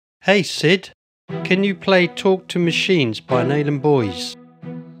Hey Sid, can you play Talk to Machines by Nayland Boyz?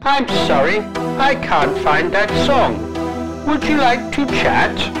 I'm sorry, I can't find that song. Would you like to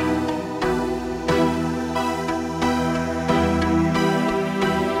chat?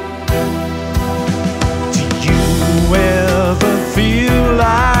 Do you ever feel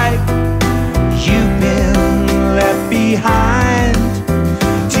like you've been left behind?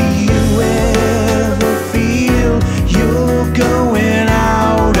 Do you ever feel you're going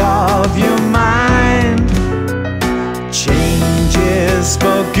out of your mind? Changes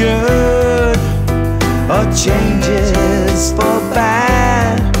for good or changes for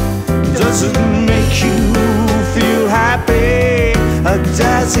bad? Does it make you feel happy or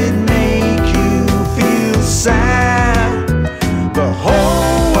does it make you feel sad? The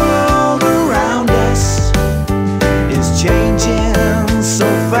whole world around us is changing so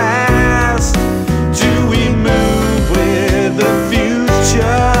fast. Do we move with the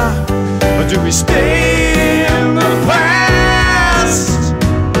future or do we stay in the past?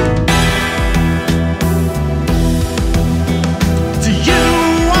 Do you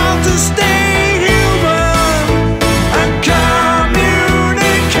want to stay human and communicate,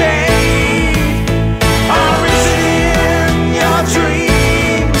 or is it in your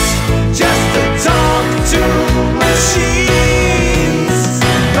dreams just to talk to machines?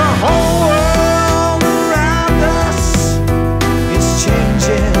 The whole world around us is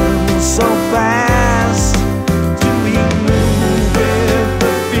changing so fast. Do we move with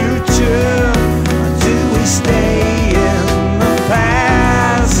the future or do we stay in the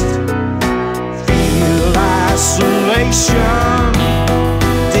past? Feel isolation?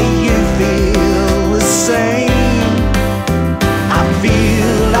 Do you feel the same? I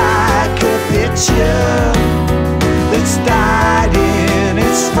feel like a picture that's died in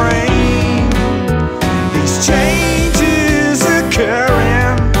its frame. These changes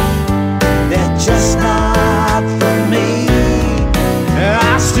occurring, they're just not for me.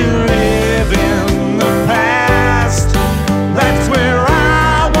 I still live in the past. That's where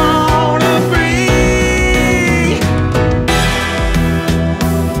I wanna be.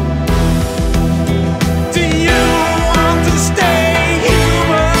 Do you want to stay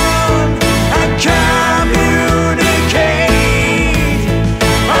human and communicate,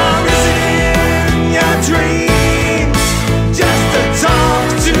 or is it in your dreams just to talk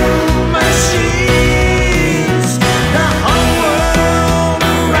to machines? The whole world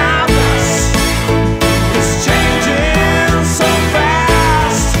around us is changing so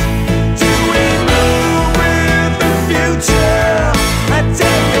fast. Do we move with the future or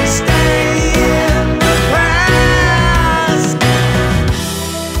do we stay in the past?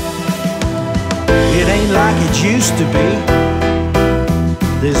 It ain't like it used to be.